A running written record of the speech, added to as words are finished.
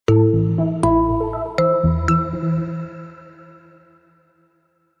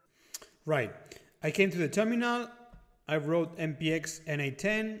Right. I came to the terminal. I wrote npx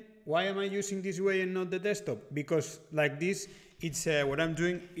N8N. Why am I using this way and not the desktop? Because like this, it's what I'm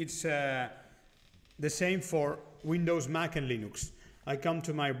doing. It's the same for Windows, Mac, and Linux. I come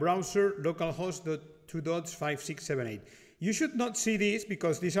to my browser, localhost 2.5678. You should not see this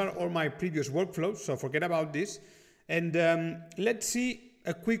because these are all my previous workflows, so forget about this. And let's see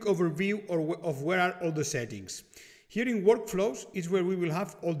a quick overview of where are all the settings. Here in workflows is where we will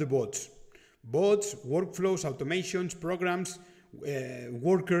have all the bots. Bots, workflows, automations, programs,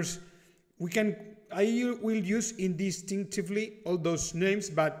 workers. I will use indistinctively all those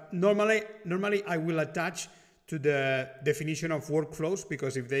names, but normally I will attach to the definition of workflows,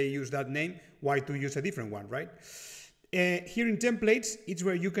 because if they use that name, why to use a different one, right? Here in templates, it's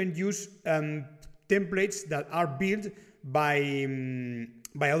where you can use templates that are built by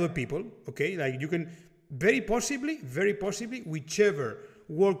other people, okay? Like you can very possibly, whichever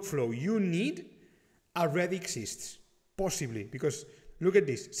workflow you need already exists, possibly, because look at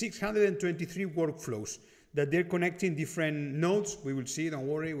this, 623 workflows that they're connecting different nodes. We will see, don't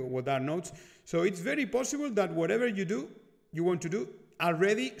worry, what are nodes. So it's very possible that whatever you want to do,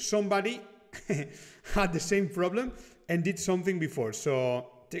 already somebody had the same problem and did something before. So,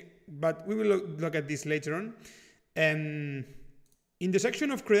 but we will look at this later on. And in the section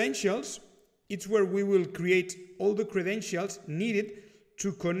of credentials, it's where we will create all the credentials needed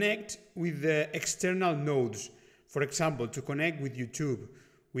to connect with the external nodes. For example, to connect with YouTube,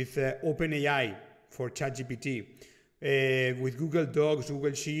 with OpenAI for ChatGPT, with Google Docs,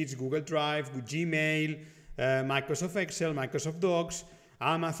 Google Sheets, Google Drive, with Gmail, Microsoft Excel, Microsoft Docs,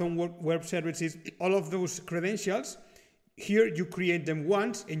 Amazon Web Services, all of those credentials. Here you create them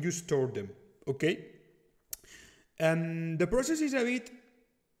once and you store them, okay? The process is a bit,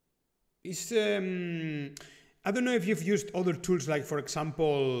 I don't know if you've used other tools like, for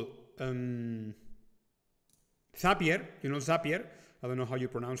example, Zapier, you know Zapier, I don't know how you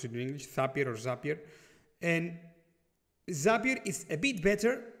pronounce it in English, Zapier or Zapier, and Zapier is a bit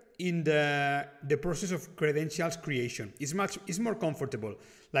better in the process of credentials creation. It's more comfortable.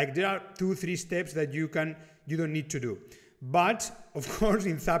 Like there are 2-3 steps that you don't need to do. But of course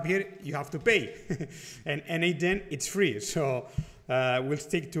in Zapier you have to pay, and N8N it's free. So we'll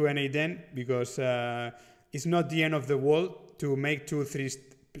stick to N8N because it's not the end of the world to make 2-3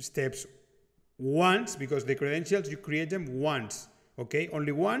 steps once, because the credentials you create them once, okay,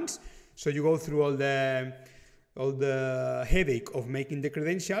 only once. So you go through all the headache of making the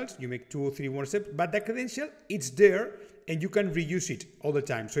credentials. You make 2 or 3 more steps, but the credential, it's there and you can reuse it all the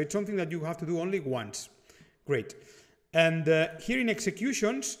time. So it's something that you have to do only once. Great. And here in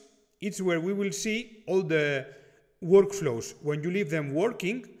executions, it's where we will see all the workflows. When you leave them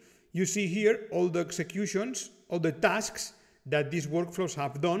working, you see here all the executions, all the tasks that these workflows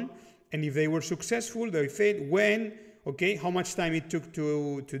have done, and if they were successful, they failed, when, okay, how much time it took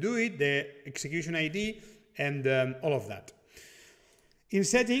to do it, the execution ID, and all of that. In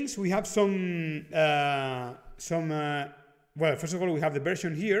settings, we have some well, first of all, we have the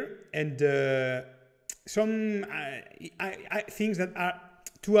version here, and some things that are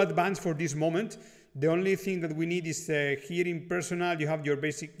too advanced for this moment. The only thing that we need is here in personal, you have your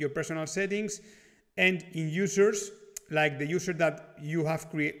personal settings, and in users, like the user that you have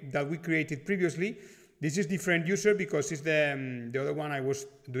that we created previously. This is different user because it's the other one I was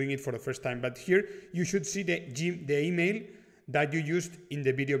doing it for the first time. But here you should see the email that you used in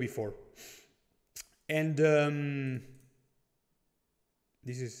the video before. And then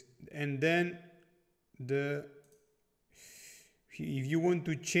if you want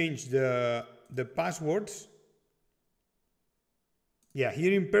to change the passwords, yeah,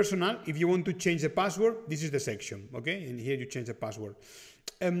 here in personal, if you want to change the password, this is the section, okay? And here you change the password.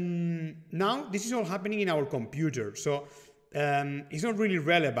 Now, this is all happening in our computer, so it's not really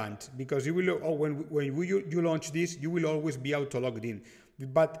relevant, because you will, when you launch this, you will always be auto-logged in.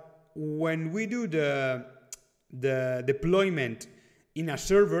 But when we do the deployment in a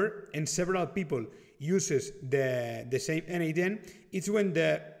server and several people uses the same N8N, it's when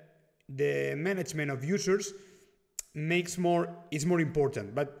the management of users is more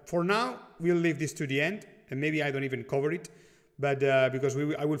important. But for now, we'll leave this to the end, and maybe I don't even cover it, but because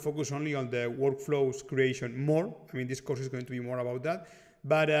I will focus only on the workflows creation more. I mean, this course is going to be more about that,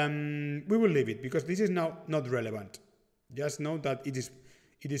 but we will leave it because this is now not relevant. Just know that it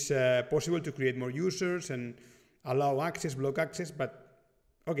is possible to create more users and allow access, block access, but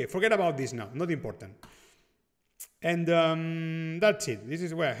okay, forget about this now, not important. And that's it. This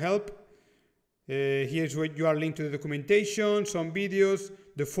is where help. Here's where you are linked to the documentation, some videos,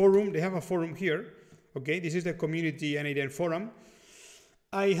 the forum. They have a forum here. Okay, this is the community N8N forum.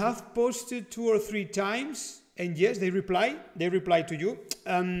 I have posted 2 or 3 times, and yes, they reply to you.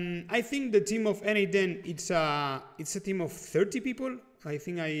 I think the team of N8N, it's a team of 30 people. I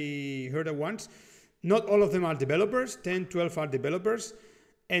think I heard it once. Not all of them are developers. 10, 12 are developers.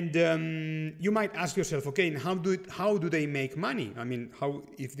 And you might ask yourself, okay, and how do they make money? I mean,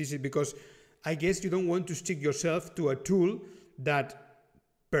 if this is because I guess you don't want to stick yourself to a tool that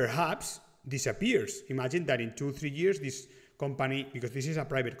perhaps disappears. Imagine that in 2-3 years, this company, because this is a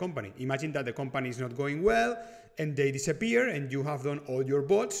private company, imagine that the company is not going well and they disappear and you have done all your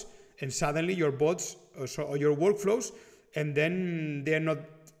bots and suddenly your bots, or your workflows, and then they're not,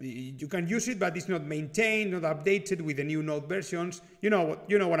 you can use it, but it's not maintained, not updated with the new node versions. You know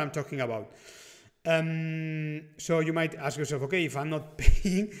what I'm talking about. So you might ask yourself, okay, if I'm not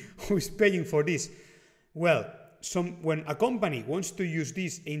paying, who's paying for this? Well, when a company wants to use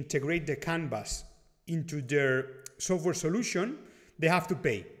this, integrate the canvas into their software solution, they have to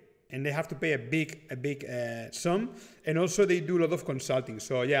pay, and they have to pay a big sum, and also they do a lot of consulting.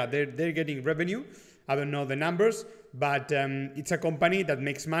 So yeah, they're getting revenue. I don't know the numbers, but it's a company that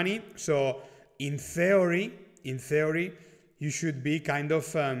makes money. So in theory, you should be kind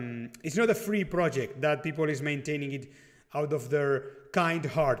of, it's not a free project that people is maintaining it out of their kind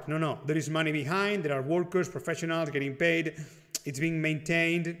heart. No, there is money behind. There are workers, professionals getting paid. It's being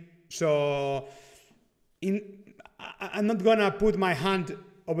maintained. So I'm not gonna put my hand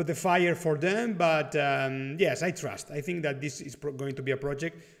over the fire for them, but yes, I trust. I think that this is going to be a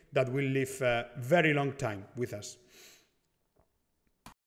project that will live a very long time with us.